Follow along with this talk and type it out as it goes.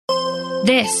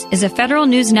This is a Federal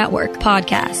News Network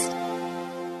podcast.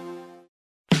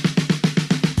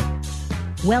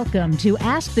 Welcome to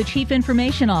Ask the Chief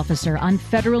Information Officer on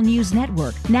Federal News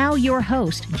Network. Now your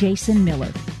host, Jason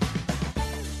Miller.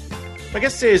 My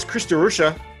guest today is Chris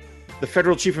DeRusha, the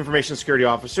Federal Chief Information Security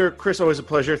Officer. Chris, always a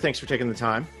pleasure. Thanks for taking the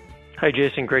time. Hi,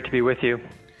 Jason. Great to be with you.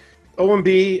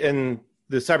 OMB and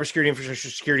the Cybersecurity Infrastructure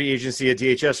Security Agency at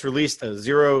DHS released a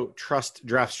zero trust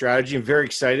draft strategy. I'm very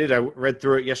excited. I read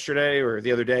through it yesterday or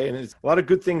the other day, and there's a lot of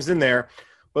good things in there.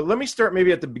 But let me start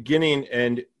maybe at the beginning.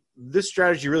 And this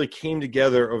strategy really came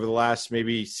together over the last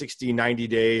maybe 60, 90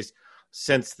 days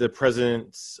since the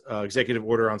president's executive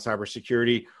order on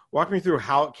cybersecurity. Walk me through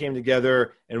how it came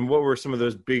together and what were some of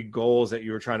those big goals that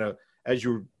you were trying to, as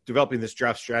you were developing this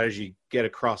draft strategy, get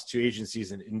across to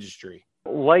agencies and industry.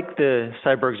 Like the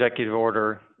cyber executive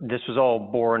order, this was all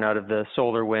born out of the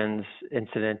SolarWinds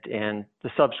incident and the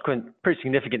subsequent pretty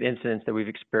significant incidents that we've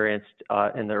experienced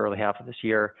in the early half of this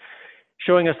year,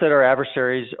 showing us that our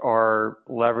adversaries are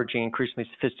leveraging increasingly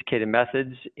sophisticated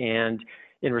methods. And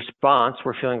in response,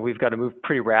 we're feeling we've got to move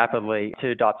pretty rapidly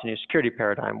to adopt a new security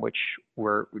paradigm, which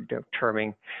we're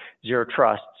terming zero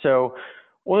trust. So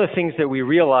one of the things that we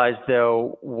realized,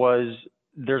 though, was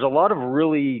there's a lot of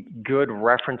really good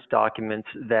reference documents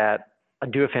that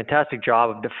do a fantastic job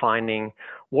of defining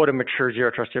what a mature zero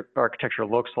trust architecture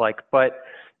looks like.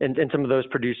 And some of those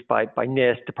produced by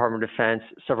NIST, Department of Defense,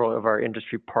 several of our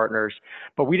industry partners.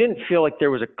 But we didn't feel like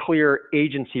there was a clear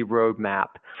agency roadmap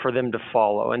for them to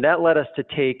follow. And that led us to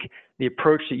take the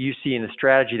approach that you see in the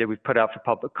strategy that we've put out for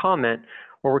public comment,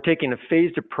 where we're taking a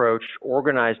phased approach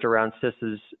organized around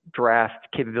CISA's draft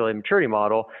capability maturity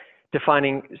model,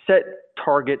 defining set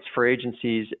targets for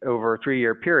agencies over a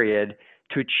 3-year period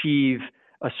to achieve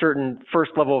a certain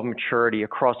first level of maturity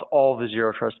across all the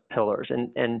zero trust pillars.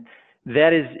 And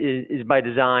that is by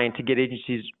design to get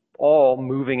agencies all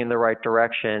moving in the right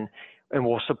direction, and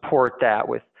we'll support that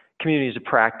with communities of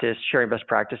practice, sharing best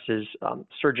practices,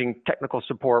 surging technical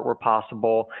support where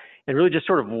possible, and really just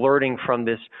sort of learning from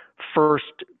this first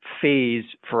phase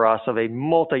for us of a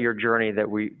multi-year journey that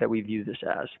we view this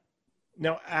as.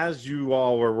 Now, as you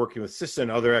all were working with CISA and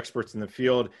other experts in the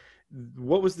field,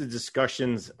 what was the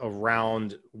discussions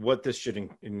around what this should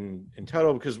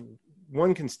entail? Because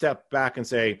one can step back and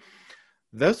say,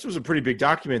 this was a pretty big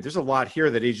document. There's a lot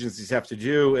here that agencies have to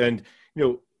do. And,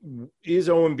 is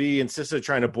OMB and CISA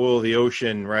trying to boil the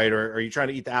ocean, right? Or are you trying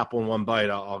to eat the apple in one bite?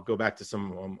 I'll go back to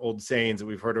some old sayings that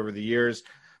we've heard over the years,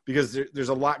 because there's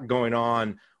a lot going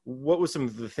on. What was some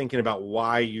of the thinking about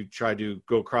why you tried to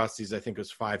go across these, I think it was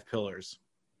 5 pillars?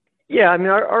 Yeah, I mean,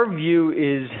 our view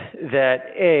is that,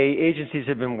 agencies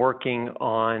have been working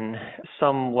on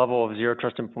some level of zero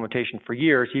trust implementation for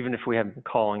years, even if we haven't been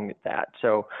calling it that.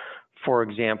 So, for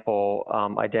example,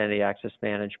 identity access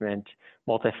management,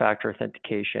 multi-factor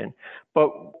authentication. But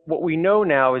what we know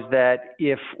now is that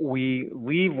if we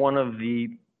leave one of the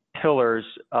pillars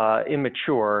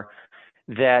immature,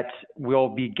 that will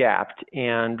be gapped,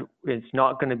 and it's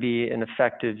not going to be an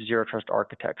effective zero trust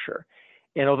architecture.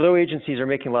 And although agencies are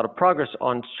making a lot of progress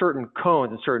on certain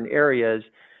cones in certain areas,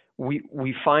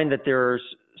 we find that there's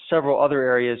several other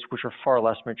areas which are far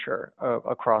less mature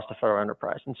across the federal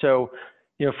enterprise. And so,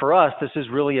 for us, this is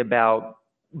really about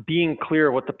being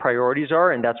clear what the priorities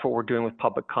are, and that's what we're doing with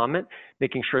public comment,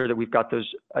 making sure that we've got those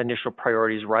initial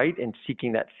priorities right and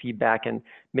seeking that feedback and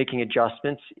making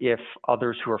adjustments if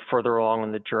others who are further along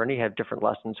on the journey have different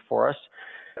lessons for us.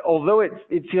 Although it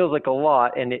feels like a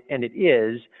lot, and it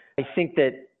is, I think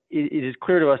that it is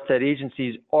clear to us that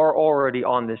agencies are already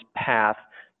on this path.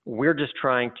 We're just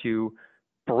trying to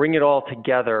bring it all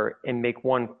together and make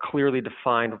one clearly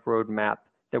defined roadmap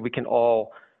that we can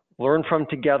all learn from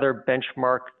together,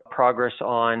 benchmark progress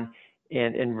on,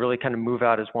 and really kind of move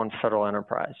out as one federal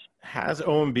enterprise. Has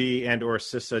OMB and or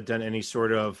CISA done any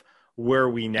sort of where are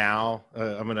we now?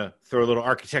 I'm going to throw a little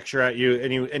architecture at you.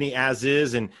 Any as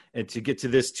is and to get to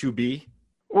this to be?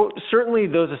 Well, certainly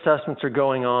those assessments are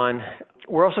going on.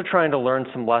 We're also trying to learn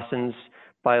some lessons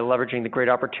by leveraging the great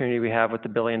opportunity we have with the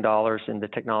 $1 billion in the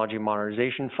Technology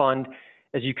Modernization Fund.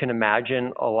 As you can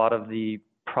imagine, a lot of the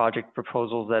project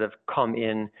proposals that have come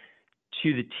in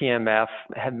to the TMF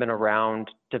have been around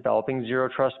developing zero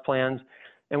trust plans.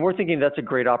 And we're thinking that's a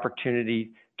great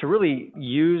opportunity to really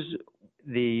use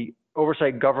the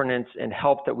oversight, governance, and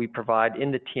help that we provide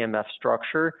in the TMF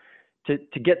structure to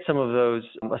get some of those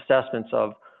assessments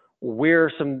of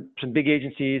where some big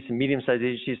agencies, some medium-sized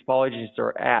agencies, small agencies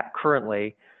are at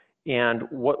currently, and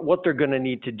what they're going to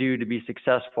need to do to be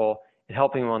successful in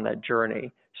helping them on that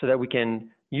journey, so that we can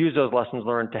use those lessons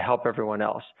learned to help everyone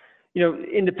else.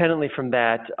 Independently from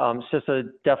that, CISA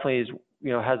definitely is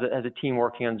has a team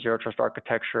working on zero trust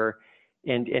architecture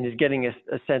and is getting a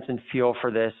sense and feel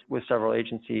for this with several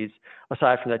agencies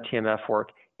aside from that TMF work,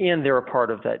 and they're a part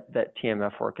of that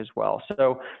TMF work as well.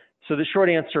 So the short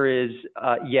answer is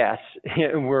yes,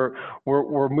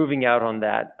 we're moving out on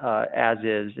that as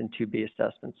is in 2B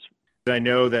assessments. I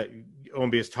know that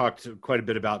OMB has talked quite a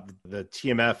bit about the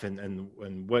TMF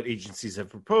and what agencies have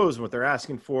proposed and what they're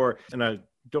asking for. And I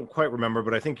don't quite remember,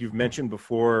 but I think you've mentioned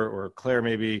before, or Claire,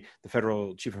 maybe the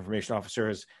Federal Chief Information Officer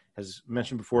has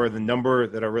mentioned before, the number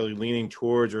that are really leaning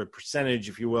towards, or a percentage,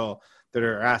 if you will, that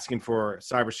are asking for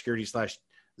cybersecurity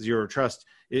 / zero trust.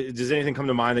 Does anything come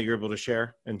to mind that you're able to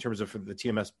share in terms of the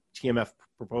TMF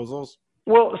proposals?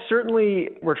 Well, certainly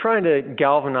we're trying to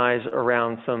galvanize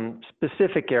around some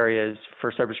specific areas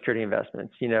for cybersecurity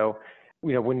investments.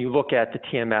 When you look at the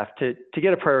TMF to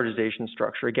get a prioritization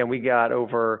structure, again, we got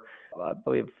over, I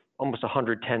believe, almost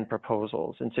 110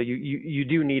 proposals. And so you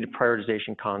do need a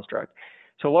prioritization construct.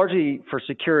 So largely for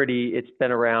security, it's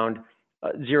been around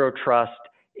zero trust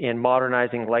and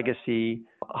modernizing legacy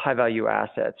high-value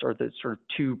assets, or the sort of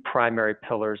two primary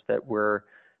pillars that we're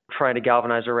trying to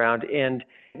galvanize around. And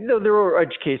there are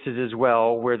edge cases as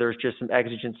well where there's just some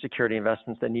exigent security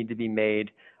investments that need to be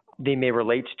made. They may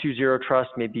relate to zero trust,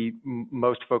 maybe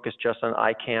most focused just on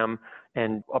ICAM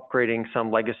and upgrading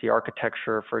some legacy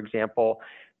architecture, for example.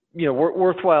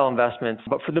 Worthwhile investments,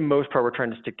 but for the most part, we're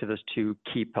trying to stick to those two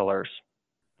key pillars.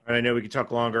 I know we could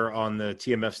talk longer on the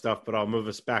TMF stuff, but I'll move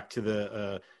us back to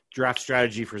the draft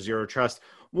strategy for zero trust.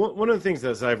 One of the things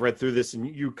that, as I've read through this, and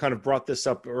you kind of brought this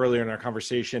up earlier in our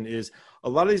conversation, is a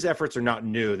lot of these efforts are not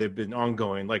new. They've been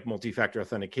ongoing, like multi-factor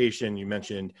authentication. You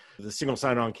mentioned the single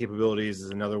sign-on capabilities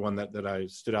is another one that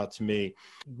stood out to me.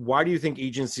 Why do you think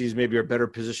agencies maybe are better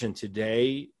positioned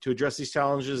today to address these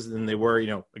challenges than they were,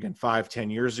 again,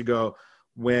 5-10 years ago,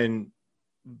 when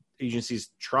agencies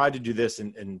tried to do this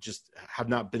and just have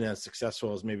not been as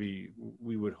successful as maybe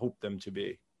we would hope them to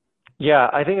be? Yeah,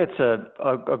 I think it's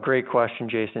a great question,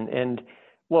 Jason. And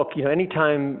look,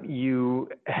 anytime you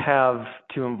have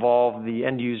to involve the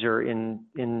end user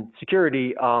in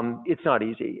security, it's not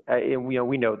easy.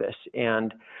 We know this.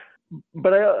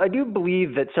 But I do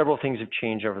believe that several things have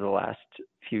changed over the last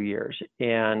few years.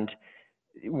 And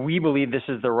we believe this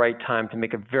is the right time to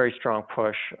make a very strong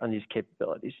push on these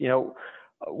capabilities.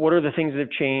 What are the things that have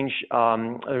changed?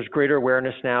 There's greater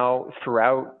awareness now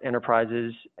throughout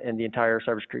enterprises and the entire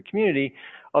cybersecurity community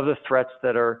of the threats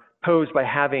that are posed by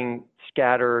having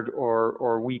scattered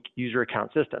or weak user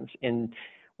account systems. And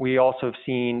we also have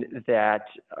seen that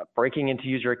breaking into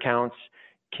user accounts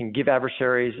can give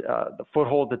adversaries the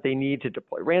foothold that they need to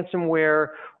deploy ransomware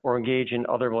or engage in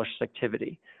other malicious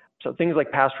activity. So things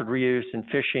like password reuse and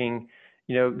phishing,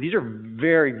 these are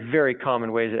very, very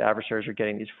common ways that adversaries are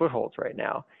getting these footholds right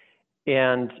now.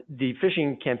 And the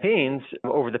phishing campaigns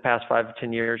over the past 5 to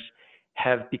 10 years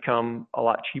have become a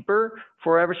lot cheaper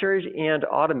for adversaries and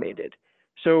automated.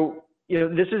 So,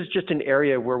 this is just an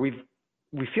area where we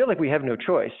feel like we have no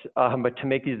choice but to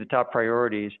make these the top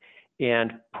priorities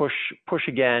and push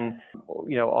again,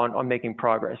 on making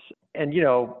progress. And,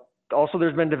 also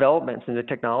there's been developments in the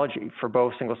technology for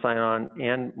both single sign-on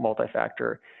and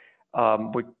multi-factor,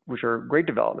 which are great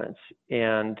developments,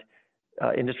 and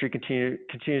industry continues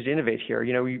to innovate here.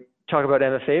 We talk about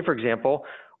MFA, for example.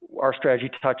 Our strategy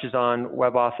touches on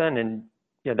WebAuthn, and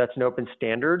that's an open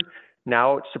standard.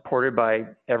 Now it's supported by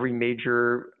every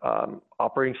major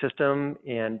operating system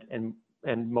and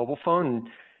mobile phone,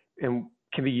 and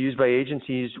can be used by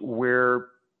agencies where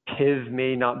PIV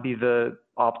may not be the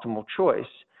optimal choice.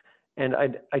 And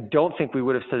I don't think we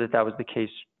would have said that was the case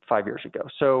 5 years ago.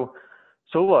 So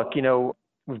look,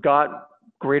 we've got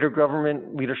greater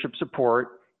government leadership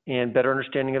support and better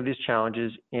understanding of these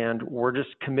challenges, and we're just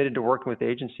committed to working with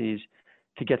agencies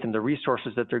to get them the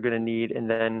resources that they're going to need, and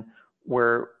then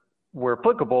where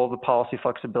applicable, the policy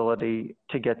flexibility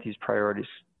to get these priorities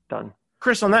done.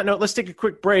 Chris, on that note, let's take a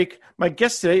quick break. My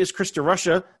guest today is Chris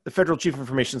DeRusha, the Federal Chief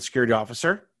Information Security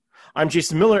Officer. I'm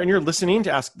Jason Miller, and you're listening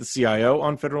to Ask the CIO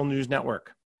on Federal News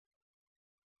Network.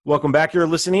 Welcome back. You're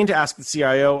listening to Ask the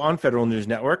CIO on Federal News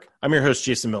Network. I'm your host,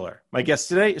 Jason Miller. My guest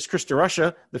today is Chris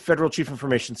DeRusha, the Federal Chief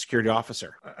Information Security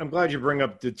Officer. I'm glad you bring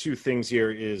up the two things here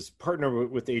is partner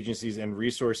with agencies and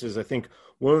resources. I think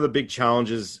one of the big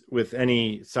challenges with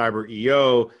any cyber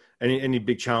EO, any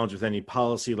big challenge with any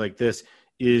policy like this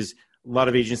is a lot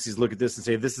of agencies look at this and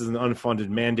say, this is an unfunded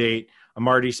mandate. I'm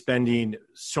already spending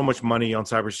so much money on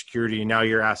cybersecurity, and now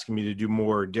you're asking me to do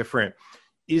more or different.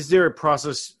 Is there a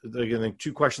process, again,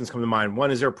 two questions come to mind. One,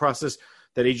 is there a process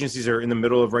that agencies are in the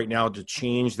middle of right now to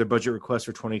change their budget request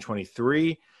for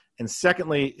 2023? And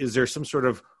secondly, is there some sort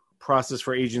of process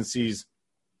for agencies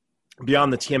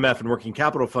beyond the TMF and working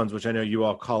capital funds, which I know you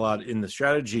all call out in the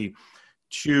strategy,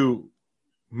 to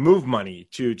move money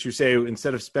to say,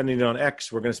 instead of spending it on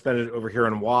X, we're going to spend it over here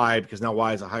on Y because now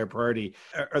Y is a higher priority.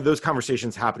 Are those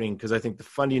conversations happening? Because I think the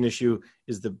funding issue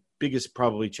is the biggest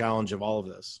probably challenge of all of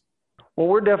this. Well,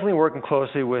 we're definitely working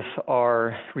closely with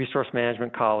our resource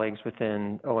management colleagues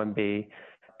within OMB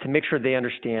to make sure they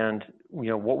understand,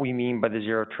 what we mean by the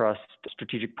Zero Trust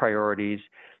strategic priorities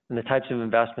and the types of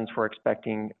investments we're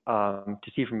expecting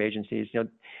to see from agencies.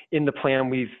 In the plan,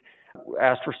 we've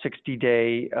asked for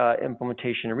 60-day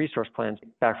implementation and resource plans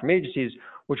back from agencies,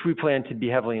 which we plan to be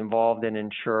heavily involved in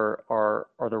and ensure are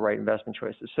the right investment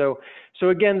choices. So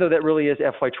again, though, that really is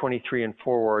FY23 and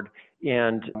forward,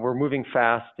 and we're moving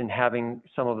fast and having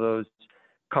some of those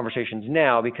conversations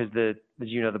now because the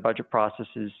budget process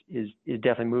is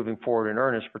definitely moving forward in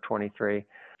earnest for 23.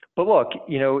 But look,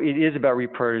 it is about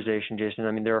reprioritization, Jason.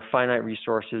 I mean, there are finite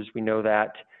resources, we know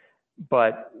that,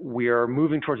 but we are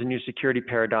moving towards a new security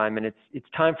paradigm, and it's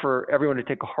time for everyone to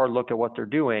take a hard look at what they're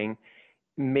doing,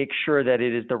 make sure that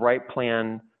it is the right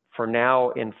plan for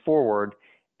now and forward,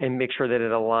 and make sure that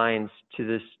it aligns to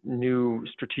this new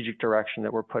strategic direction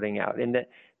that we're putting out. And that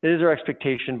is our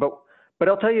expectation. But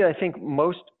I'll tell you, I think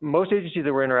most agencies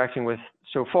that we're interacting with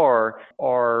so far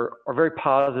are very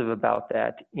positive about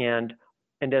that. And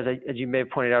as you may have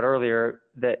pointed out earlier,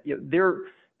 that they're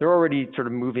already sort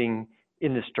of moving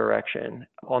in this direction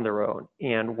on their own.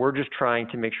 And we're just trying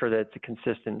to make sure that it's a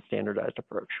consistent, standardized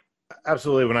approach.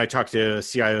 Absolutely. When I talk to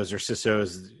CIOs or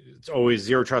CISOs, it's always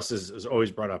Zero Trust is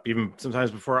always brought up, even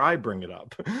sometimes before I bring it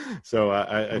up. So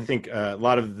I think a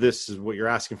lot of this is what you're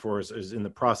asking for is in the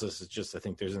process. It's just, I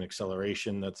think there's an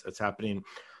acceleration that's happening.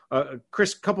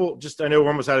 Chris, I know we're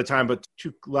almost out of time, but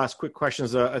two last quick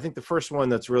questions. I think the first one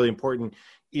that's really important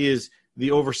is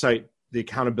the oversight, the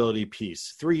accountability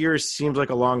piece. 3 years seems like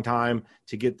a long time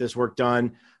to get this work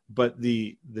done, but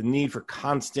the need for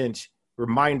constant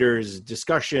reminders,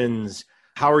 discussions,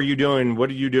 how are you doing? What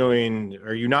are you doing?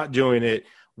 Are you not doing it?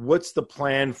 What's the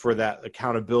plan for that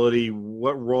accountability?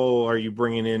 What role are you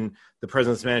bringing in the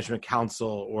President's Management Council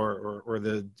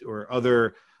or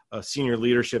other senior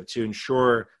leadership to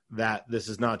ensure that this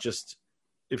is not just,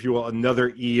 if you will,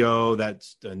 another EO that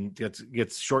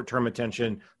gets short-term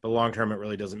attention, but long-term it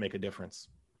really doesn't make a difference?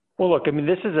 Well, look, I mean,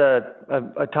 this is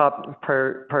a top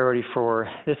priority for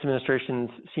this administration's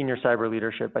senior cyber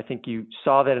leadership. I think you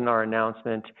saw that in our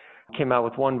announcement. Came out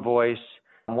with one voice,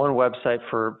 one website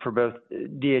for both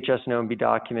DHS and OMB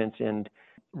documents, and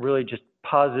really just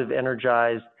positive,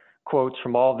 energized quotes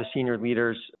from all the senior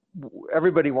leaders.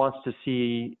 Everybody wants to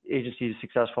see agencies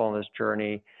successful on this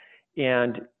journey.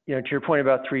 And, to your point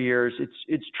about 3 years,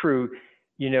 it's true.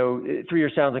 3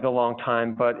 years sounds like a long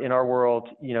time, but in our world,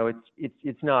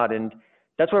 it's not. And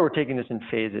that's why we're taking this in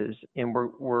phases. And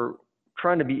we're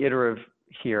trying to be iterative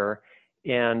here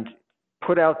and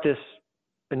put out this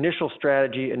initial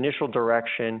strategy, initial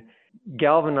direction,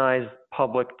 galvanize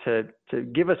public to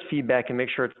give us feedback and make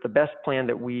sure it's the best plan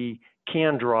that we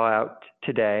can draw out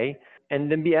today, and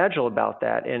then be agile about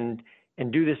that and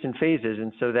do this in phases.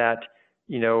 And so that,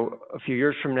 a few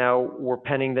years from now, we're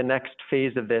penning the next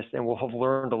phase of this and we'll have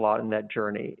learned a lot in that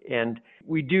journey. And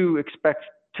we do expect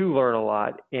to learn a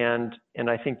lot. And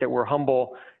I think that we're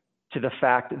humble to the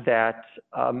fact that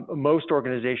most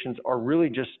organizations are really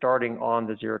just starting on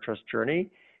the Zero Trust journey.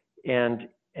 And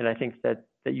I think that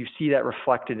you see that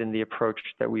reflected in the approach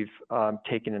that we've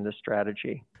taken in this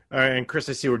strategy. All right. And Chris,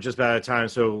 I see we're just about out of time.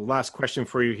 So last question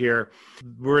for you here.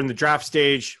 We're in the draft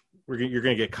stage. You're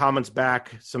going to get comments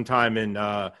back sometime in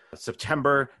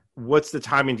September. What's the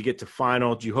timing to get to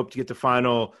final? Do you hope to get to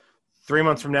final 3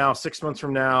 months from now, 6 months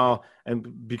from now?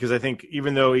 And because I think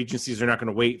even though agencies are not going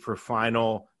to wait for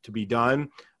final to be done,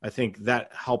 I think that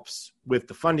helps with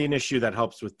the funding issue, that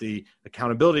helps with the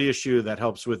accountability issue, that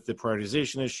helps with the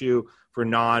prioritization issue for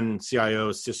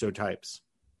non-CIO, CISO types.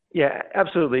 Yeah,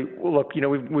 absolutely. Well, look,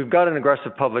 we've got an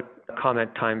aggressive public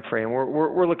comment time frame.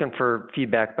 We're looking for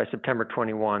feedback by September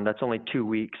 21. That's only 2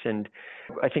 weeks, and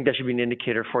I think that should be an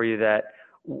indicator for you that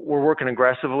we're working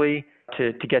aggressively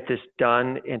to get this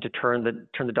done and to turn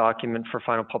the document for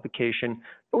final publication.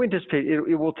 But we anticipate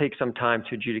it will take some time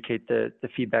to adjudicate the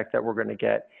feedback that we're going to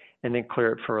get and then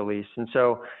clear it for release. And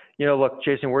so, look,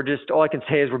 Jason, all I can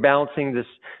say is we're balancing this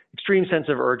extreme sense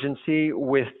of urgency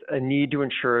with a need to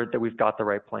ensure that we've got the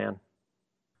right plan.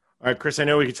 All right, Chris, I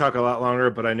know we could talk a lot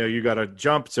longer, but I know you got to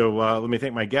jump. So let me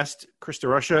thank my guest. Chris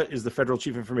DeRusha is the Federal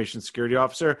Chief Information Security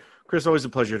Officer. Chris, always a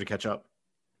pleasure to catch up.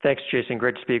 Thanks, Jason.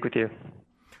 Great to speak with you.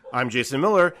 I'm Jason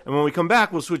Miller, and when we come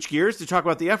back, we'll switch gears to talk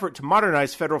about the effort to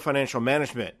modernize federal financial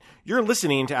management. You're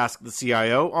listening to Ask the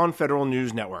CIO on Federal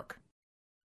News Network.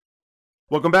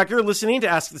 Welcome back. You're listening to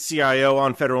Ask the CIO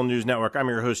on Federal News Network. I'm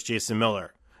your host, Jason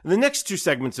Miller. In the next two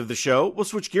segments of the show, we'll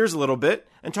switch gears a little bit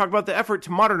and talk about the effort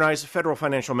to modernize federal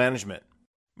financial management.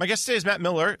 My guest today is Matt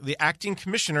Miller, the Acting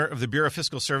Commissioner of the Bureau of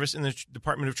Fiscal Service in the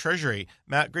Department of Treasury.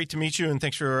 Matt, great to meet you, and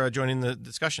thanks for joining the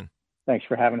discussion. Thanks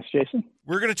for having us, Jason.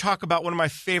 We're going to talk about one of my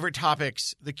favorite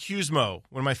topics, the QSMO,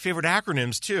 one of my favorite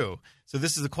acronyms, too. So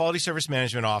this is the Quality Service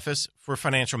Management Office for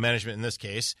Financial Management in this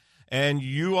case. And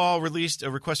you all released a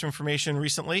request for information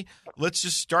recently. Let's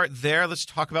just start there. Let's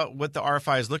talk about what the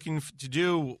RFI is looking to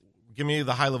do. Give me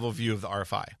the high-level view of the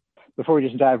RFI. Before we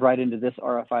just dive right into this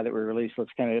RFI that we released,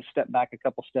 let's kind of step back a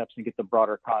couple steps and get the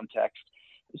broader context.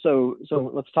 So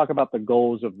let's talk about the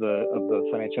goals of the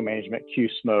financial management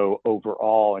QSMO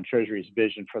overall and Treasury's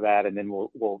vision for that, and then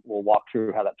we'll walk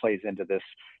through how that plays into this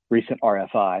recent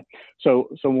RFI. So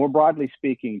more broadly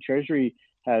speaking, Treasury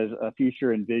has a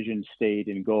future envisioned state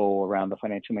and goal around the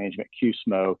financial management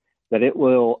QSMO that it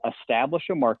will establish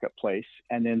a marketplace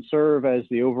and then serve as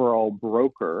the overall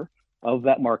broker of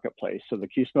that marketplace. So the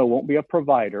QSMO won't be a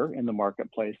provider in the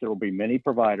marketplace. There will be many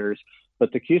providers,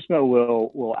 but the QSMO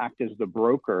will act as the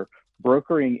broker,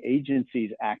 brokering agencies'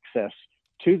 access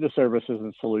to the services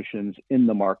and solutions in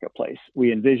the marketplace.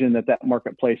 We envision that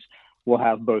marketplace will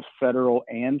have both federal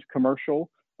and commercial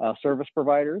service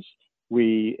providers.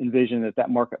 We envision that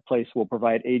marketplace will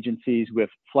provide agencies with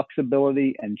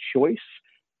flexibility and choice,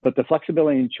 but the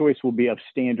flexibility and choice will be of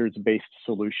standards-based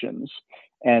solutions.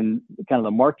 And kind of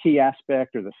the marquee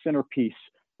aspect or the centerpiece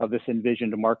of this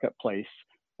envisioned marketplace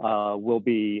will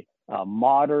be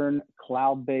modern,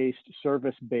 cloud-based,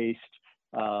 service-based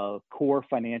core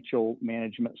financial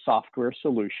management software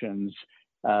solutions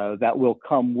that will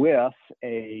come with as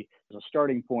a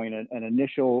starting point, an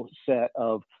initial set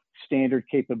of standard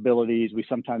capabilities we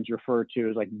sometimes refer to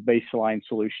as like baseline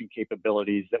solution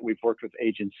capabilities that we've worked with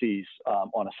agencies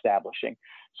on establishing.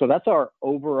 So that's our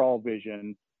overall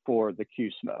vision for the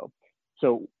QSMO.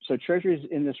 So Treasury's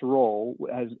in this role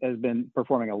has been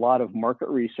performing a lot of market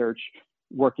research,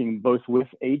 working both with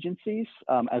agencies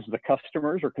as the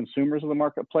customers or consumers of the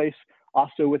marketplace,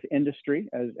 also with industry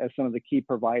as some of the key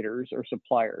providers or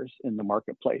suppliers in the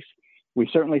marketplace. We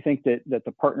certainly think that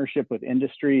the partnership with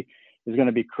industry is going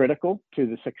to be critical to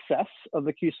the success of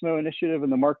the QSMO initiative in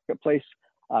the marketplace.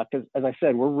 Because as I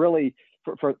said, we're really,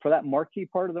 for that marquee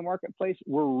part of the marketplace,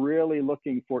 we're really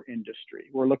looking for industry.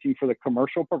 We're looking for the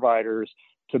commercial providers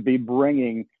to be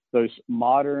bringing those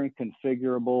modern,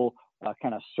 configurable,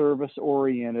 kind of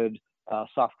service-oriented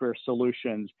software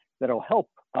solutions that'll help,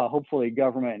 hopefully,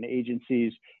 government and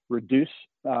agencies reduce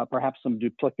perhaps some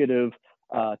duplicative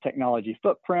technology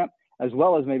footprint, as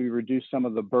well as maybe reduce some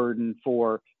of the burden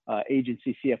for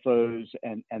agency CFOs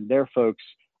and their folks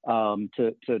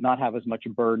to not have as much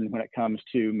burden when it comes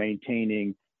to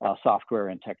maintaining software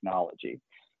and technology.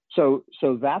 So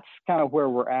that's kind of where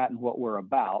we're at and what we're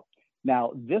about.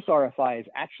 Now, this RFI is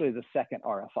actually the second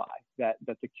RFI that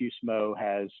the QSMO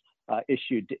has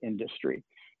issued to industry.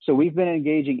 So we've been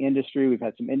engaging industry. We've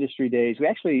had some industry days. We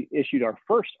actually issued our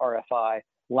first RFI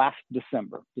last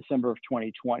December of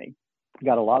 2020.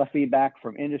 Got a lot of feedback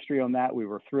from industry on that. We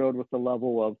were thrilled with the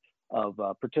level of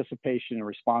participation and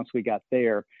response we got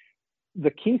there.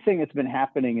 The key thing that's been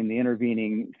happening in the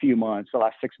intervening few months, the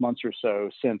last 6 months or so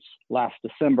since last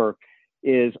December,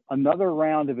 is another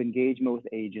round of engagement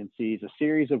with agencies, a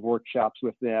series of workshops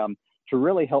with them to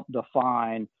really help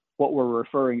define what we're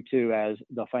referring to as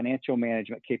the financial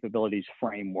management capabilities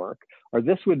framework. Or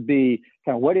this would be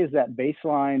kind of what is that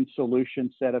baseline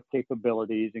solution set of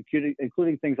capabilities,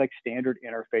 including things like standard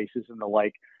interfaces and the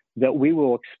like, that we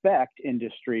will expect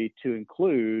industry to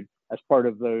include as part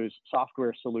of those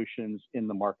software solutions in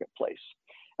the marketplace.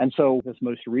 And so this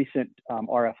most recent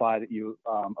RFI that you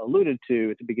alluded to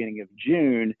at the beginning of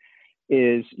June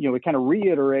is, we kind of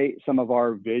reiterate some of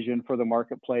our vision for the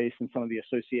marketplace and some of the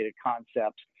associated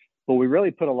concepts, but we really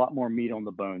put a lot more meat on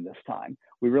the bone this time.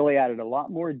 We really added a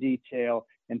lot more detail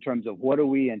in terms of what do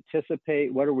we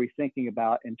anticipate, what are we thinking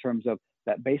about in terms of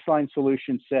that baseline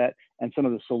solution set and some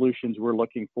of the solutions we're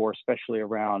looking for, especially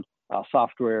around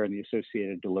software and the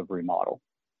associated delivery model.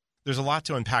 There's a lot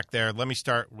to unpack there. Let me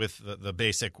start with the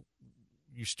basic.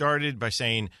 You started by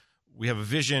saying we have a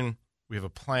vision, we have a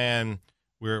plan,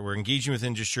 we're engaging with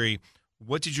industry.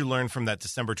 What did you learn from that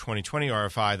December 2020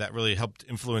 RFI that really helped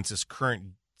influence this current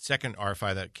second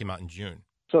RFI that came out in June?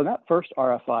 So that first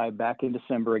RFI back in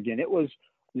December, again, it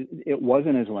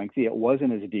wasn't as lengthy, it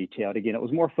wasn't as detailed. Again, it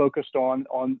was more focused on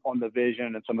the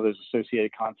vision and some of those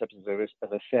associated concepts, as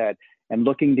I said, and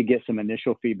looking to get some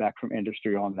initial feedback from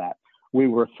industry on that. We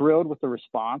were thrilled with the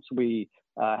response. We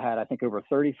had, I think, over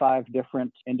 35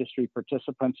 different industry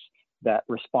participants that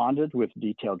responded with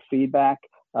detailed feedback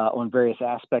on various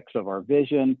aspects of our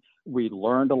vision. We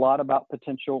learned a lot about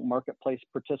potential marketplace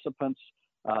participants.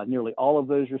 Nearly all of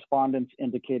those respondents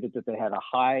indicated that they had a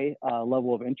high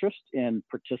level of interest in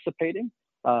participating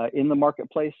in the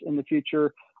marketplace in the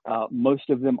future. Most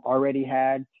of them already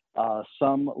had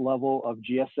some level of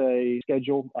GSA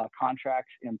schedule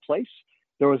contracts in place.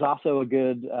 There was also a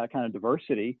good kind of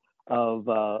diversity of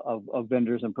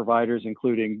vendors and providers,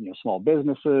 including small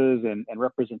businesses and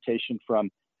representation from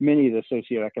many of the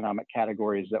socioeconomic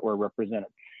categories that were represented.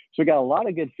 So we got a lot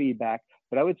of good feedback,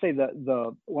 but I would say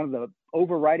that one of the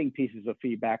overriding pieces of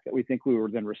feedback that we think we were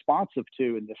then responsive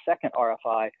to in the second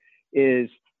RFI is,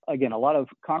 again, a lot of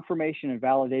confirmation and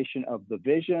validation of the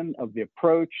vision, of the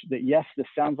approach, that yes, this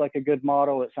sounds like a good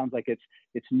model. It sounds like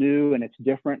it's new and it's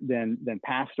different than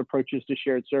past approaches to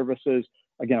shared services.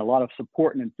 Again, a lot of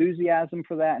support and enthusiasm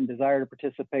for that and desire to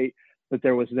participate, but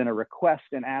there was then a request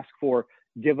and ask for,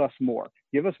 give us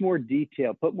more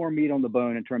detail, put more meat on the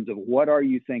bone in terms of what are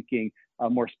you thinking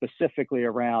more specifically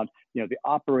around, the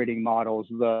operating models,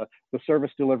 the service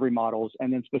delivery models,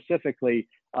 and then specifically,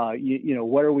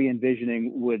 what are we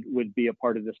envisioning would be a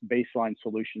part of this baseline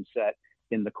solution set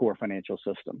in the core financial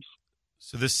systems.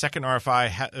 So this second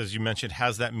RFI, as you mentioned,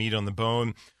 has that meat on the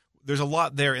bone. There's a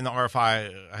lot there in the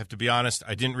RFI. I have to be honest,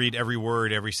 I didn't read every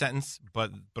word, every sentence, but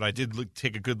I did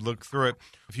take a good look through it.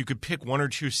 If you could pick one or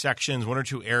two sections, one or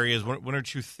two areas, one or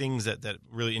two things that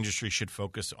really industry should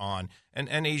focus on, and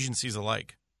agencies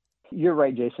alike. You're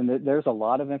right, Jason. There's a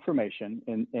lot of information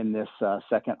in this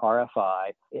second RFI.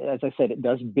 As I said, it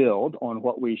does build on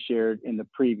what we shared in the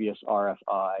previous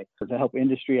RFI to help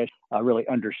industry really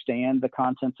understand the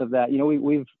contents of that.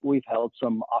 We've held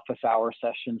some office hour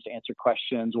sessions to answer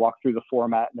questions, walk through the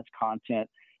format and its content.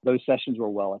 Those sessions were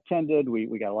well attended. We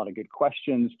got a lot of good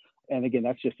questions. And again,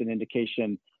 that's just an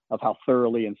indication of how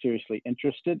thoroughly and seriously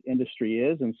interested industry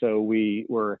is. And so we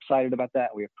were excited about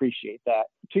that. We appreciate that.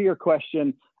 To your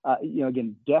question,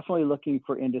 again, definitely looking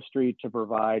for industry to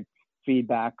provide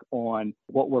feedback on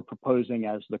what we're proposing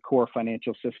as the core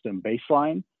financial system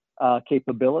baseline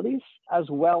capabilities, as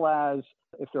well as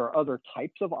if there are other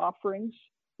types of offerings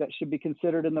that should be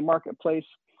considered in the marketplace.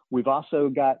 We've also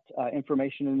got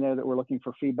information in there that we're looking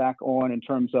for feedback on in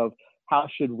terms of how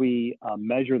should we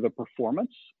measure the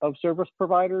performance of service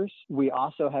providers. We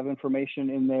also have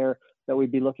information in there that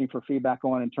we'd be looking for feedback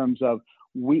on in terms of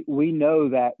we know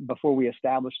that before we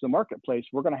establish the marketplace,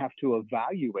 we're going to have to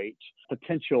evaluate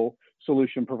potential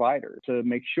solution providers to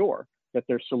make sure that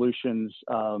their solutions,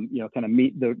 kind of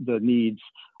meet the needs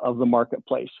of the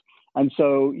marketplace. And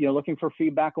so, looking for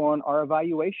feedback on our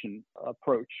evaluation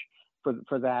approach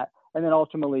for that. And then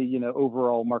ultimately,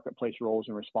 overall marketplace roles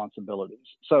and responsibilities.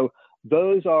 So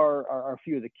those are a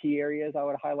few of the key areas I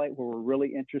would highlight where we're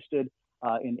really interested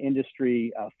in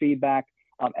industry feedback.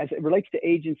 As it relates to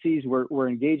agencies, we're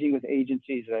engaging with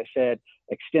agencies, as I said,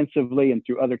 extensively and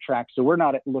through other tracks. So we're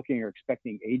not looking or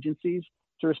expecting agencies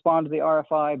to respond to the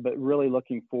RFI, but really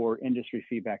looking for industry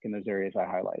feedback in those areas I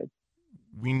highlighted.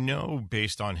 We know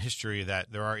based on history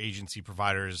that there are agency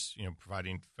providers,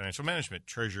 providing financial management.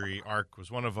 Treasury, ARC was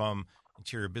one of them,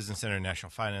 Interior Business Center, National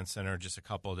Finance Center, just a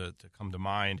couple to come to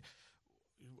mind.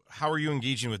 How are you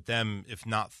engaging with them, if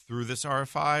not through this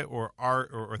RFI,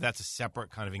 or that's a separate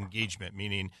kind of engagement,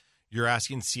 meaning you're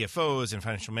asking CFOs and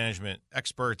financial management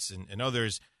experts and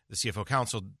others, the CFO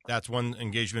Council, that's one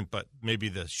engagement, but maybe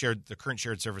the current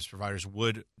shared service providers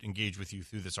would engage with you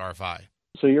through this RFI?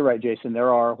 So you're right, Jason.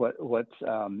 There are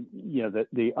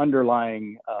the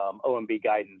underlying OMB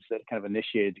guidance that kind of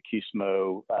initiated the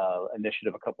QSMO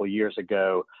initiative a couple of years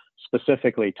ago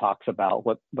specifically talks about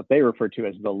what they refer to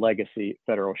as the legacy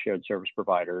federal shared service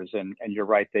providers. And you're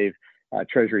right, they've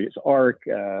Treasury's ARC,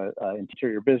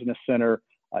 Interior Business Center,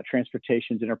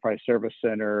 Transportation's Enterprise Service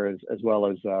Center, as well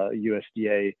as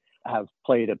USDA have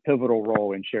played a pivotal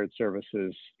role in shared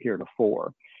services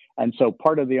heretofore. And so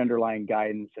part of the underlying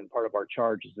guidance and part of our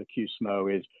charge as the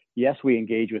QSMO is, yes, we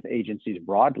engage with agencies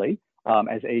broadly,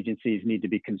 as agencies need to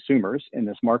be consumers in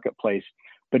this marketplace.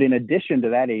 But in addition to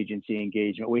that agency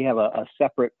engagement, we have a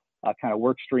separate kind of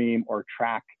work stream or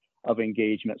track of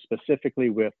engagement specifically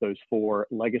with those four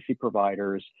legacy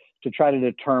providers to try to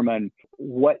determine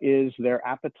what is their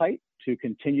appetite to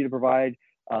continue to provide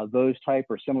those type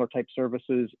or similar type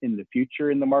services in the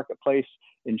future in the marketplace,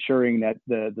 ensuring that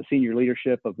the senior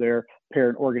leadership of their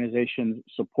parent organizations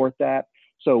support that.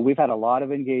 So we've had a lot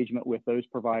of engagement with those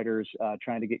providers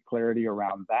trying to get clarity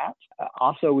around that.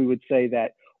 Also, we would say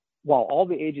that while all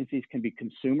the agencies can be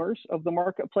consumers of the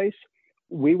marketplace,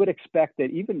 we would expect that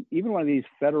even one of these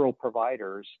federal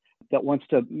providers that wants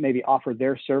to maybe offer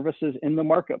their services in the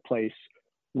marketplace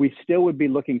we still would be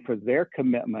looking for their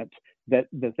commitment that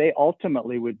they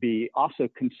ultimately would be also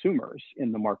consumers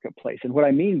in the marketplace. And what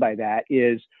I mean by that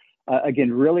is,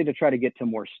 again, really to try to get to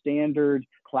more standard,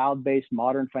 cloud-based,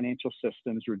 modern financial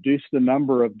systems, reduce the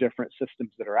number of different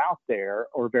systems that are out there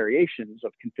or variations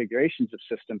of configurations of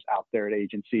systems out there at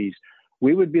agencies.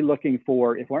 We would be looking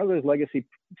for, if one of those legacy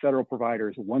federal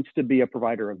providers wants to be a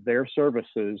provider of their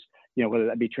services, whether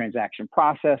that be transaction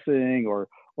processing or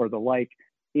the like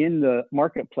in the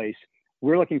marketplace,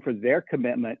 we're looking for their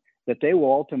commitment that they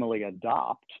will ultimately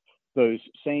adopt those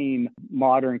same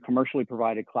modern, commercially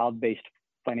provided cloud-based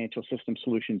financial system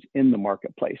solutions in the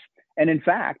marketplace. And in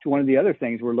fact, one of the other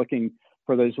things we're looking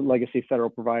for those legacy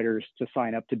federal providers to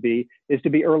sign up to be is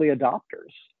to be early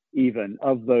adopters even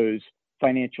of those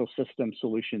financial system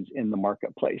solutions in the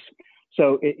marketplace.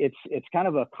 So it's kind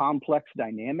of a complex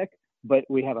dynamic, but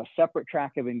we have a separate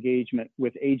track of engagement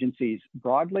with agencies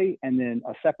broadly, and then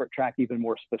a separate track even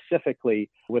more specifically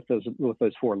with those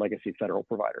 4 legacy federal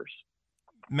providers.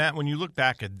 Matt, when you look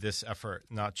back at this effort,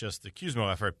 not just the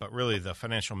QSMO effort, but really the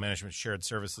financial management shared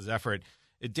services effort,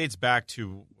 it dates back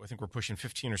to, I think we're pushing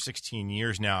 15 or 16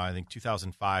 years now, I think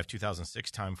 2005,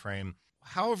 2006 timeframe.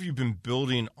 How have you been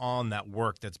building on that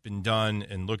work that's been done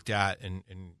and looked at and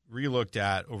re-looked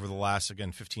at over the last,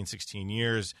 again, 15, 16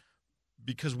 years?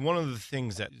 Because one of the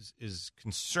things that is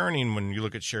concerning when you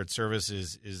look at shared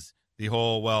services is the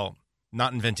whole, well,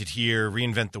 not invented here,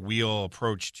 reinvent the wheel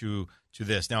approach to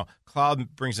this. Now,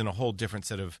 cloud brings in a whole different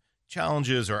set of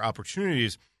challenges or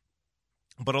opportunities,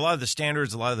 but a lot of the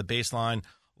standards, a lot of the baseline,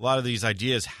 a lot of these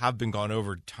ideas have been gone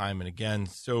over time and again.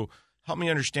 So help me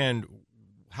understand,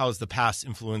 how is the past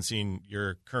influencing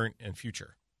your current and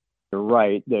future? You're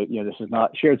right. This is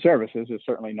not shared services. It's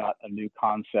certainly not a new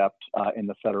concept in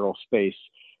the federal space.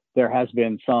 There has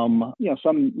been some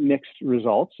mixed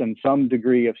results and some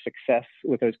degree of success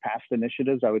with those past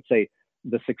initiatives. I would say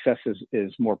the success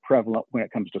is more prevalent when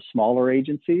it comes to smaller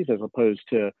agencies as opposed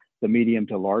to the medium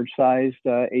to large sized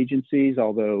agencies.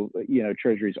 Although,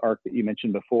 Treasury's ARC that you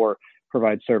mentioned before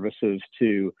provides services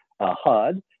to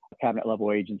HUD, a cabinet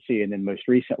level agency, and then most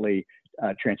recently,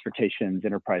 Transportation's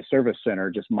Enterprise Service Center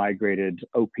just migrated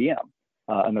OPM,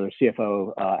 another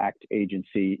CFO Act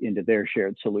agency, into their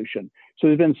shared solution. So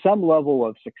there's been some level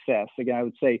of success. Again, I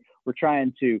would say we're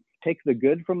trying to take the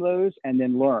good from those and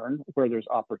then learn where there's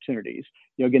opportunities.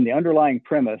 Again, the underlying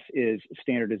premise is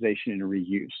standardization and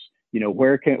reuse.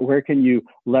 Where can you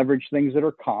leverage things that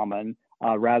are common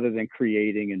rather than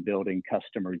creating and building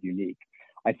customer unique?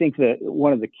 I think that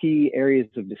one of the key areas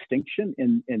of distinction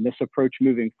in this approach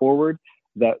moving forward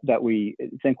that we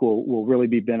think will really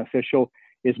be beneficial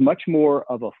is much more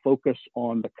of a focus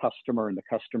on the customer and the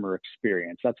customer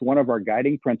experience. That's one of our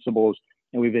guiding principles,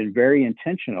 and we've been very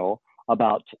intentional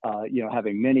about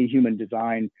having many human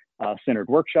design centered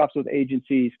workshops with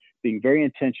agencies, being very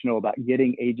intentional about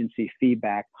getting agency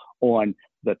feedback on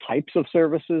the types of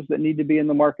services that need to be in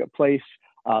the marketplace,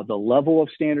 the level of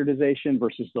standardization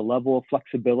versus the level of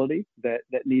flexibility that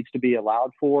needs to be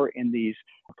allowed for in these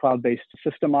cloud-based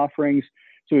system offerings.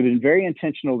 So we've been very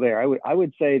intentional there. I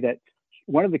would say that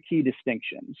one of the key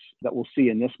distinctions that we'll see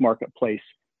in this marketplace,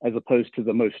 as opposed to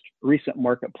the most recent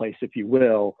marketplace, if you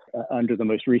will, under the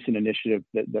most recent initiative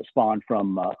that spawned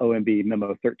from OMB Memo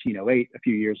 1308 a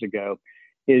few years ago,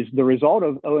 is the result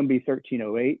of OMB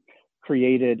 1308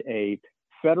 created a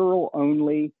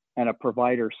federal-only and a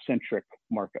provider-centric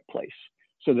marketplace.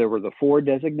 So there were the 4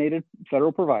 designated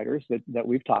federal providers that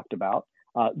we've talked about.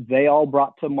 They all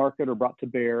brought to market or brought to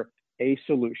bear a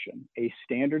solution, a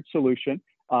standard solution.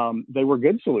 They were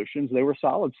good solutions. They were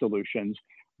solid solutions,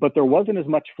 but there wasn't as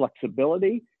much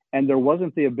flexibility and there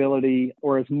wasn't the ability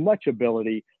or as much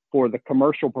ability for the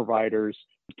commercial providers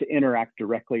to interact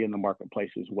directly in the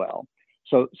marketplace as well.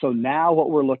 So now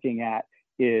what we're looking at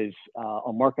is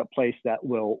a marketplace that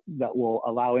will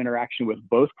allow interaction with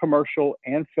both commercial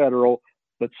and federal,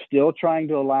 but still trying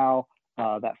to allow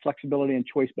that flexibility and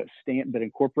choice, but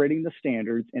incorporating the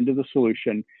standards into the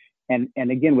solution. And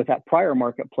again, with that prior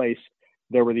marketplace,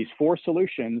 there were these 4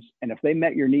 solutions, and if they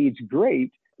met your needs,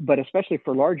 great. But especially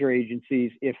for larger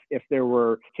agencies, if there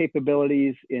were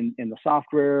capabilities in the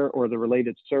software or the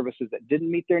related services that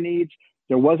didn't meet their needs,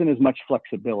 there wasn't as much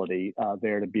flexibility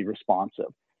there to be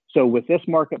responsive. So with this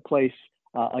marketplace,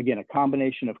 again, a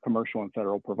combination of commercial and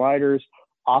federal providers,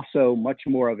 also much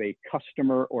more of a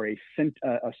customer or a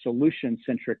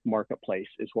solution-centric marketplace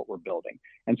is what we're building.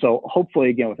 And so hopefully,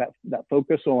 again, with that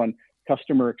focus on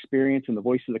customer experience and the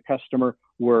voice of the customer,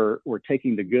 we're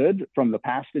taking the good from the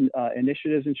past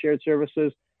initiatives and shared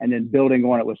services and then building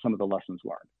on it with some of the lessons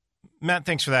learned. Matt,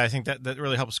 thanks for that. I think that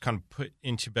really helps kind of put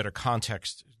into better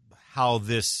context how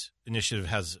this initiative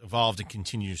has evolved and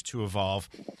continues to evolve.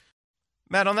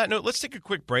 Matt, on that note, let's take a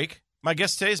quick break. My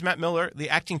guest today is Matt Miller, the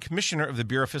Acting Commissioner of the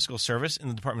Bureau of Fiscal Service in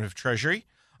the Department of Treasury.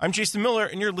 I'm Jason Miller,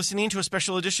 and you're listening to a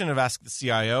special edition of Ask the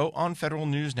CIO on Federal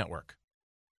News Network.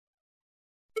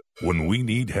 When we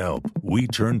need help, we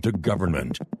turn to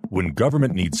government. When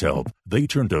government needs help, they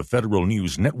turn to Federal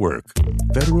News Network.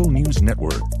 Federal News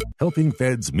Network, helping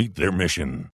feds meet their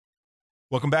mission.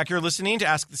 Welcome back. You're listening to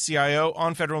Ask the CIO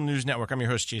on Federal News Network. I'm your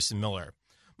host, Jason Miller.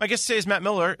 My guest today is Matt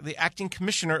Miller, the Acting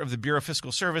Commissioner of the Bureau of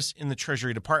Fiscal Service in the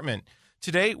Treasury Department.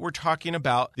 Today, we're talking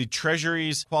about the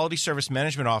Treasury's Quality Service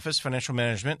Management Office, Financial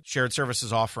Management, Shared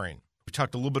Services offering. We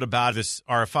talked a little bit about this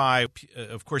RFI.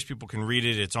 Of course, people can read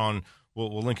it. It's on,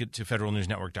 we'll link it to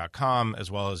federalnewsnetwork.com, as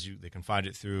well as they can find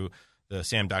it through the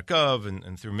sam.gov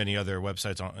and through many other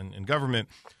websites in government.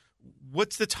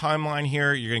 What's the timeline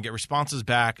here? You're going to get responses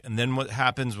back. And then what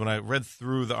happens? When I read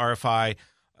through the RFI,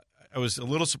 I was a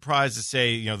little surprised to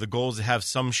say, the goal is to have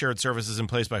some shared services in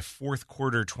place by fourth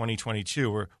quarter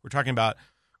 2022. We're talking about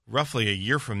roughly a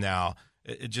year from now.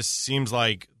 It just seems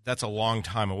like that's a long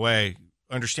time away.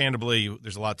 Understandably,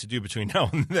 there's a lot to do between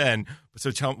now and then. So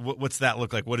tell me, what's that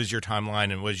look like? What is your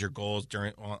timeline and what is your goals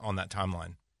on that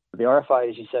timeline? The RFI,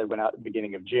 as you said, went out at the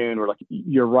beginning of June.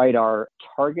 You're right, our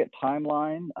target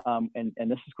timeline, and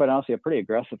this is quite honestly a pretty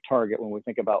aggressive target when we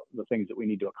think about the things that we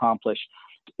need to accomplish,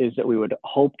 is that we would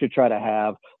hope to try to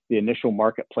have the initial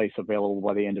marketplace available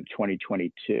by the end of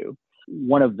 2022.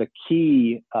 One of the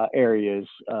key areas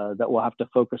that we'll have to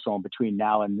focus on between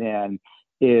now and then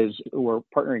is we're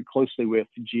partnering closely with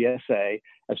GSA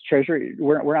as Treasury.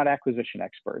 We're not acquisition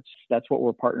experts. That's what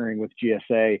we're partnering with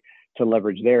GSA to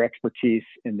leverage their expertise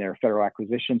in their Federal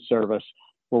Acquisition Service.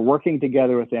 We're working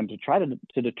together with them to try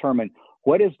to determine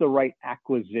what is the right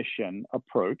acquisition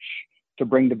approach to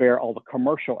bring to bear all the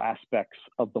commercial aspects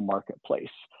of the marketplace.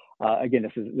 Again,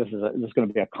 this is going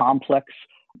to be a complex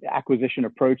acquisition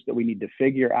approach that we need to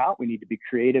figure out. We need to be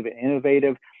creative and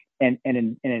innovative. And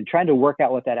in trying to work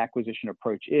out what that acquisition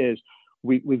approach is,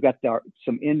 we've got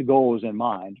some end goals in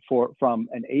mind. From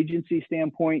an agency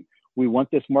standpoint, we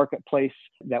want this marketplace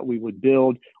that we would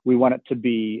build. We want it to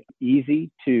be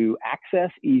easy to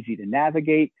access, easy to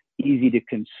navigate, easy to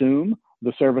consume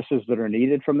the services that are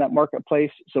needed from that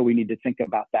marketplace. So we need to think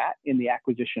about that in the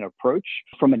acquisition approach.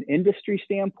 From an industry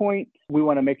standpoint, we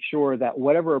want to make sure that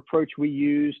whatever approach we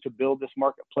use to build this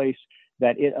marketplace,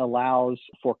 that it allows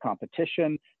for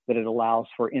competition, that it allows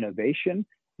for innovation,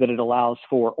 that it allows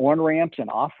for on-ramps and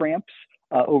off-ramps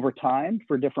over time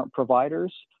for different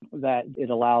providers, that it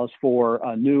allows for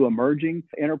new emerging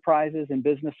enterprises and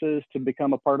businesses to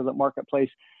become a part of the marketplace.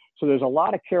 So there's a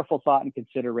lot of careful thought and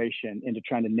consideration into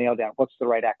trying to nail down what's the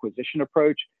right acquisition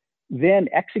approach. Then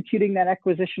executing that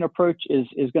acquisition approach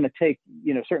is going to take,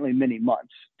 certainly many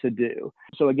months to do.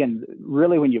 So again,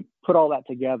 really when you put all that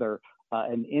together,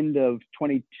 an end of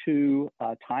 22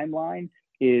 timeline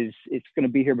it's going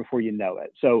to be here before you know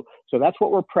it. So that's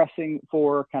what we're pressing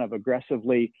for kind of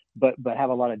aggressively, but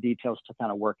have a lot of details to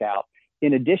kind of work out.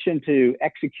 In addition to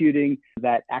executing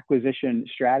that acquisition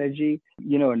strategy,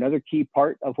 another key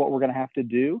part of what we're going to have to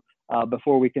do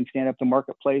before we can stand up the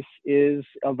marketplace is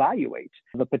evaluate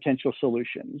the potential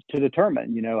solutions to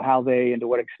determine, how they and to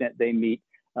what extent they meet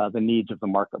the needs of the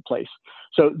marketplace.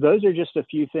 So those are just a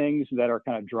few things that are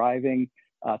kind of driving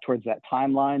towards that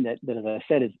timeline that, as I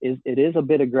said, it is a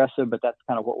bit aggressive, but that's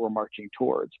kind of what we're marching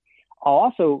towards. I'll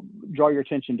also draw your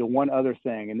attention to one other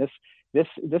thing, and this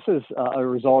is a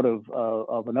result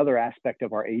of another aspect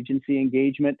of our agency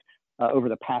engagement over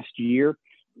the past year.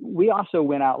 We also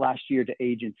went out last year to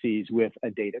agencies with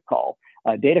a data call.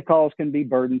 Data calls can be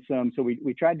burdensome, so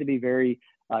we tried to be very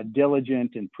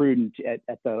diligent and prudent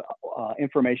at the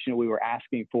information we were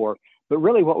asking for. But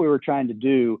really what we were trying to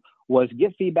do was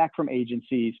get feedback from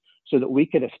agencies so that we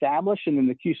could establish and then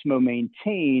the QSMO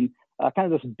maintain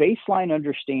kind of this baseline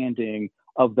understanding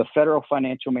of the federal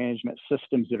financial management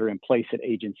systems that are in place at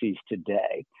agencies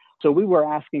today. So we were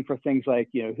asking for things like,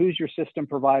 who's your system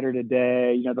provider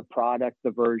today, the product,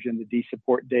 the version, the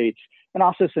D-support dates, and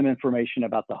also some information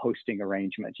about the hosting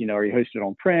arrangements. Are you hosted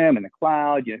on-prem, in the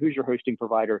cloud? Who's your hosting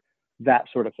provider? That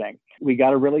sort of thing. We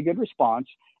got a really good response.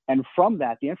 And from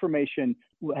that, the information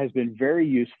has been very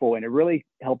useful, and it really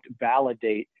helped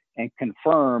validate and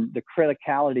confirm the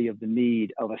criticality of the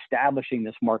need of establishing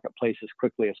this marketplace as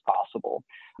quickly as possible.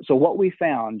 So what we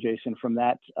found, Jason, from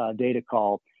that data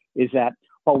call is that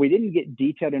while we didn't get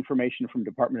detailed information from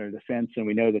Department of Defense, and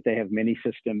we know that they have many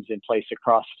systems in place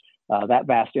across that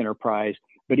vast enterprise,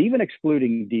 but even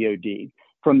excluding DoD,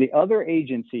 from the other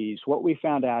agencies, what we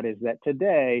found out is that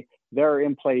today there are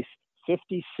in place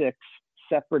 56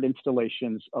 separate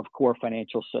installations of core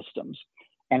financial systems.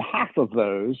 And half of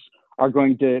those are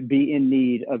going to be in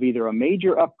need of either a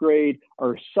major upgrade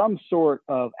or some sort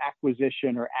of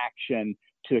acquisition or action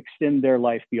to extend their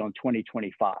life beyond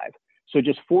 2025. So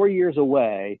just 4 years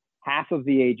away, half of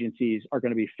the agencies are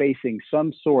going to be facing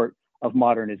some sort of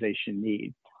modernization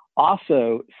need.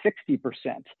 Also, 60%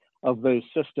 of those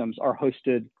systems are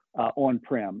hosted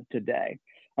on-prem today.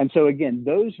 And so again,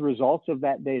 those results of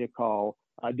that data call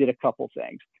did a couple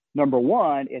things. Number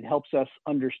one, it helps us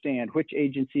understand which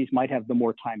agencies might have the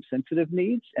more time-sensitive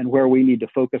needs and where we need to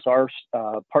focus our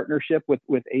partnership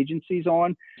with agencies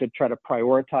on to try to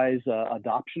prioritize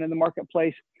adoption in the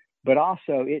marketplace. But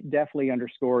also, it definitely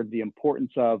underscored the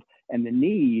importance of and the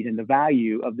need and the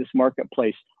value of this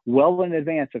marketplace well in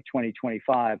advance of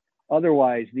 2025.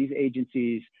 Otherwise, these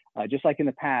agencies, just like in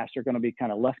the past, are going to be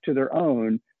kind of left to their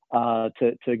own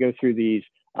to go through these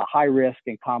high-risk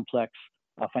and complex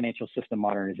financial system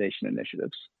modernization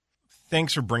initiatives.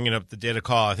 Thanks for bringing up the data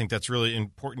call. I think that's really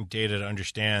important data to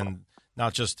understand,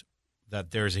 not just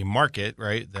that there's a market,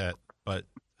 right? But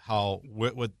how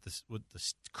what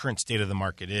the current state of the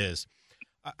market is.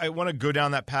 I want to go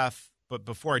down that path, but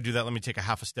before I do that, let me take a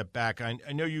half a step back.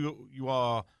 I know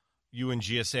you and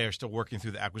GSA are still working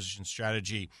through the acquisition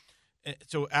strategy.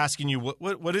 So asking you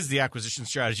what is the acquisition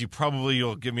strategy? Probably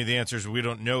you'll give me the answers we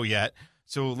don't know yet.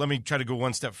 So let me try to go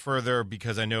one step further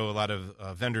because I know a lot of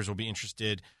vendors will be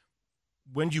interested.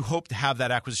 When do you hope to have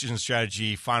that acquisition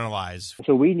strategy finalized?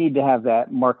 So we need to have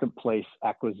that marketplace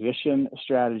acquisition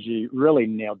strategy really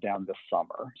nailed down this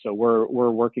summer. So we're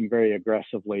working very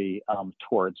aggressively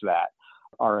towards that.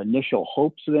 Our initial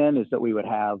hopes then is that we would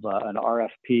have an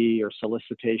RFP or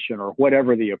solicitation or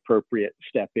whatever the appropriate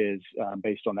step is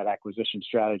based on that acquisition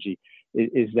strategy,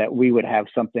 is that we would have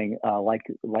something like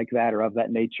that or of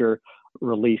that nature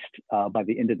released by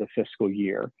the end of the fiscal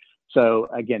year. So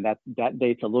again, that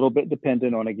date's a little bit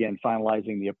dependent on, again,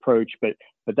 finalizing the approach, but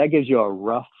that gives you a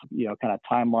rough, kind of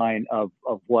timeline of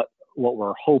what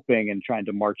we're hoping and trying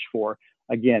to march for.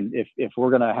 Again, if we're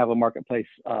going to have a marketplace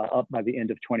up by the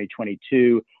end of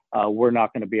 2022, we're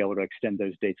not going to be able to extend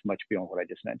those dates much beyond what I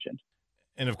just mentioned.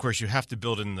 And of course, you have to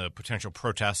build in the potential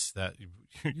protests that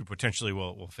you potentially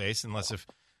will face, unless if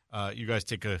you guys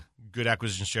take a good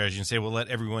acquisition strategy and say, we'll let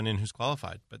everyone in who's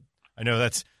qualified. But I know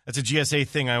that's a GSA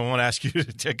thing. I won't ask you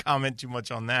to comment too much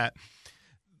on that.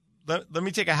 Let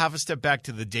me take a half a step back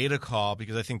to the data call,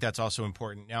 because I think that's also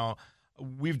important. Now,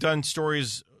 we've done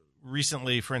stories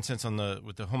recently, for instance,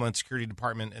 with the Homeland Security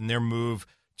Department and their move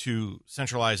to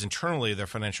centralize internally their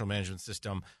financial management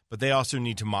system, but they also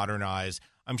need to modernize.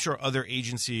 I'm sure other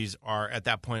agencies are at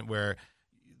that point where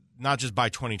not just by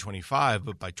 2025,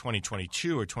 but by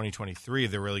 2022 or 2023,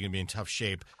 they're really going to be in tough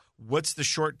shape. What's the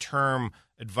short-term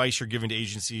advice you're giving to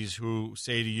agencies who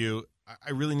say to you,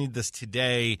 I really need this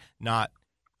today, not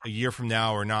a year from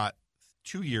now or not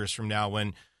 2 years from now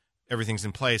when everything's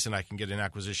in place and I can get an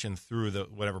acquisition through the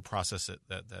whatever process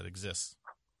that exists?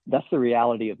 That's the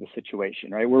reality of the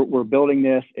situation, right? We're building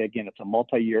this. Again, it's a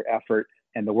multi-year effort,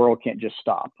 and the world can't just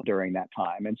stop during that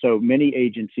time. And so many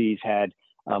agencies had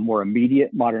more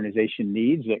immediate modernization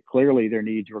needs that clearly their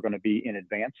needs were going to be in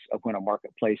advance of when a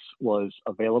marketplace was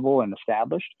available and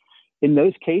established. In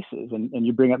those cases, and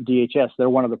you bring up DHS,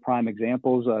 they're one of the prime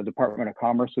examples. Department of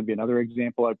Commerce would be another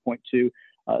example I'd point to,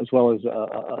 as well as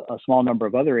a small number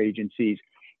of other agencies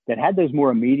that had those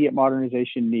more immediate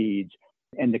modernization needs.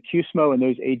 And the QSMO and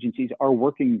those agencies are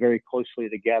working very closely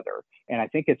together. And I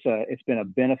think it's been a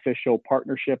beneficial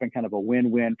partnership and kind of a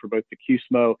win-win for both the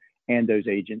QSMO and those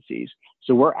agencies.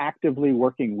 So we're actively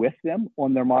working with them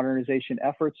on their modernization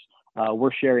efforts.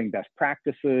 We're sharing best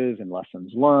practices and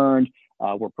lessons learned.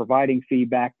 We're providing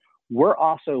feedback. We're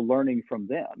also learning from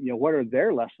them. What are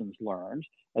their lessons learned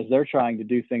as they're trying to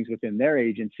do things within their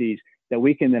agencies that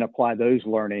we can then apply those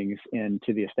learnings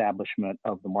into the establishment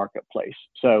of the marketplace.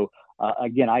 So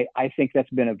again, I think that's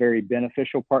been a very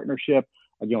beneficial partnership.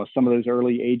 Again, with some of those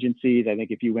early agencies, I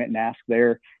think if you went and asked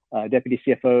their deputy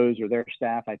CFOs or their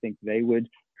staff, I think they would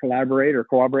collaborate or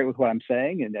cooperate with what I'm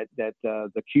saying, and that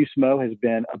the QSMO has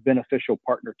been a beneficial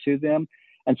partner to them.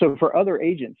 And so for other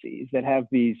agencies that have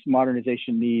these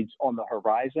modernization needs on the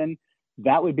horizon,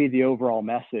 that would be the overall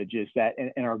message, is that,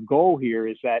 and our goal here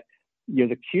is that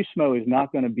the QSMO is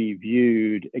not going to be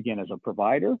viewed, again, as a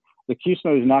provider. The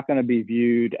QSMO is not going to be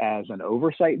viewed as an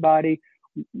oversight body.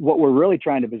 What we're really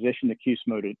trying to position the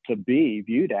QSMO to be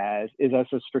viewed as is as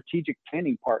a strategic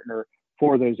planning partner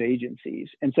for those agencies.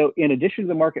 And so in addition to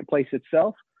the marketplace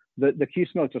itself, the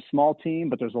QSMO, it's a small team,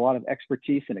 but there's a lot of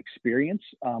expertise and experience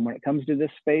when it comes to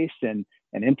this space and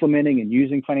implementing and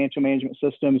using financial management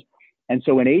systems. And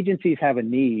so when agencies have a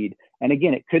need, and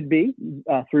again, it could be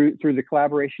through the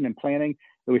collaboration and planning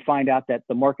that we find out that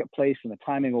the marketplace and the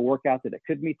timing will work out that it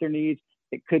could meet their needs.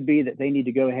 It could be that they need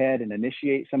to go ahead and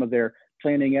initiate some of their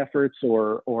planning efforts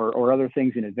or other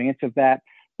things in advance of that.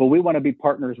 But we want to be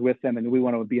partners with them, and we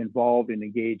want to be involved and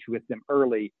engaged with them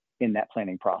early in that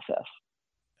planning process.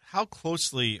 How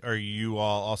closely are you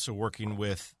all also working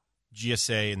with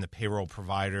GSA and the payroll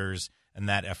providers and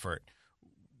that effort?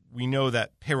 We know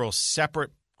that payroll's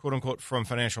separate, quote unquote, from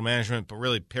financial management, but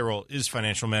really payroll is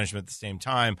financial management at the same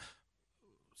time.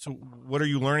 So what are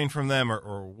you learning from them,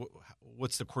 or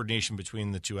what's the coordination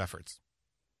between the two efforts?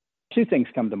 Two things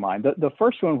come to mind. The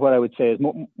first one, what I would say, is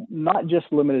not just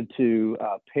limited to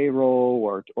payroll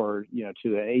or to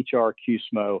the HR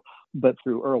QSMO, but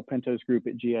through Earl Pinto's group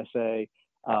at GSA,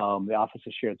 the Office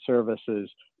of Shared Services.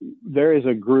 There is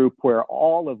a group where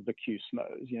all of the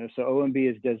QSMOs, so OMB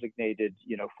is designated,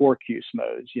 for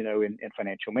QSMOs, in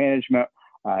financial management,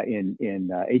 in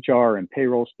HR and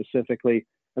payroll specifically,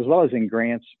 as well as in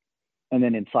grants, and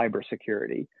then in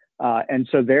cybersecurity. And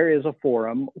so there is a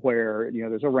forum where,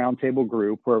 there's a roundtable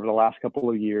group where over the last couple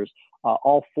of years,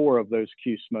 all four of those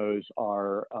QSMOs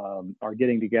are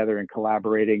getting together and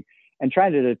collaborating and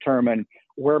trying to determine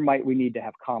where might we need to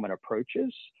have common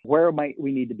approaches, where might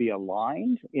we need to be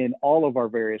aligned in all of our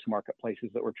various marketplaces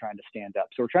that we're trying to stand up.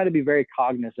 So we're trying to be very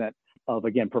cognizant of,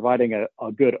 again, providing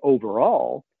a good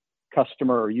overall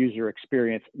customer or user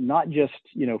experience, not just,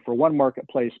 for one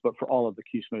marketplace, but for all of the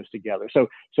QSMOs together. So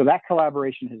that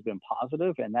collaboration has been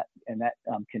positive, and that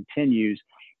continues.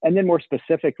 And then more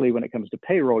specifically, when it comes to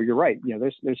payroll, you're right.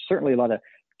 There's certainly a lot of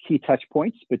key touch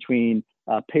points between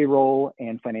payroll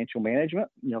and financial management.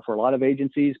 For a lot of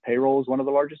agencies, payroll is one of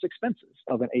the largest expenses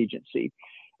of an agency.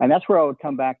 And that's where I would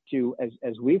come back to,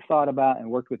 as we've thought about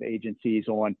and worked with agencies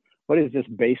on what is this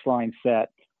baseline set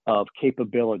of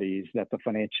capabilities that the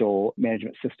financial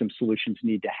management system solutions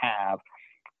need to have.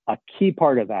 A key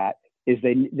part of that is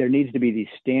there needs to be these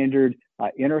standard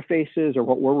interfaces, or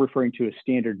what we're referring to as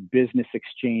standard business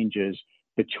exchanges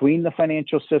between the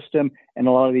financial system and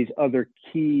a lot of these other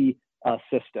key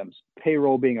systems,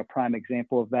 payroll being a prime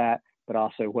example of that, but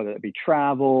also whether it be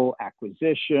travel,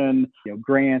 acquisition,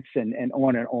 grants, and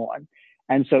on and on.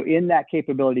 And so in that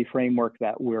capability framework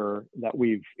that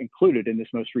we've included in this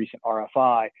most recent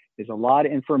RFI is a lot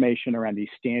of information around these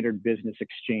standard business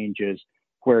exchanges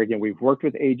where, again, we've worked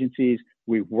with agencies,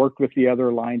 we've worked with the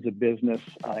other lines of business,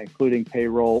 including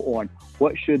payroll, on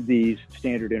what should these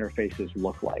standard interfaces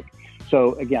look like.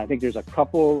 So again, I think there's a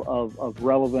couple of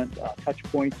relevant touch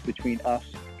points between us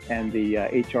and the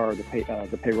HR,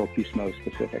 the payroll QSMO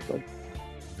specifically.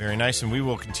 Very nice, and we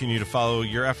will continue to follow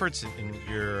your efforts and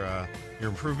your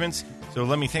improvements. So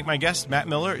let me thank my guest. Matt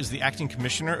Miller is the Acting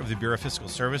Commissioner of the Bureau of Fiscal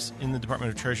Service in the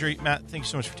Department of Treasury. Matt, thank you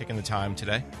so much for taking the time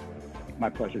today. My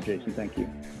pleasure, Jason. Thank you.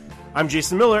 I'm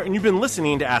Jason Miller, and you've been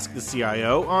listening to Ask the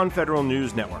CIO on Federal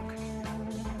News Network.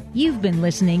 You've been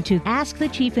listening to Ask the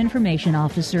Chief Information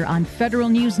Officer on Federal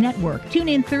News Network. Tune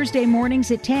in Thursday mornings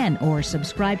at 10 or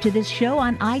subscribe to this show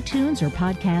on iTunes or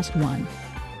Podcast One.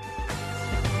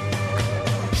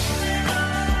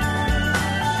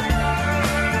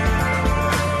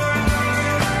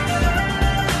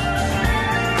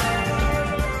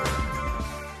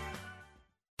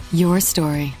 Your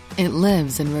story. It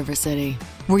lives in River City,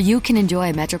 where you can enjoy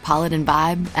a metropolitan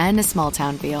vibe and a small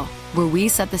town feel, where we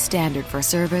set the standard for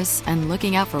service and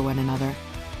looking out for one another,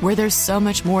 where there's so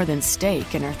much more than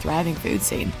steak in our thriving food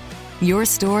scene. Your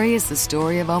story is the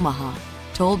story of Omaha,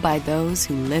 told by those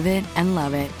who live it and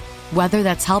love it, whether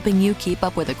that's helping you keep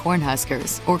up with the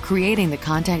Cornhuskers or creating the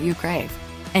content you crave.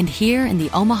 And here in the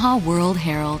Omaha World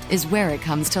Herald is where it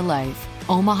comes to life.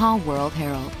 Omaha World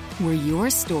Herald, where your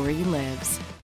story lives.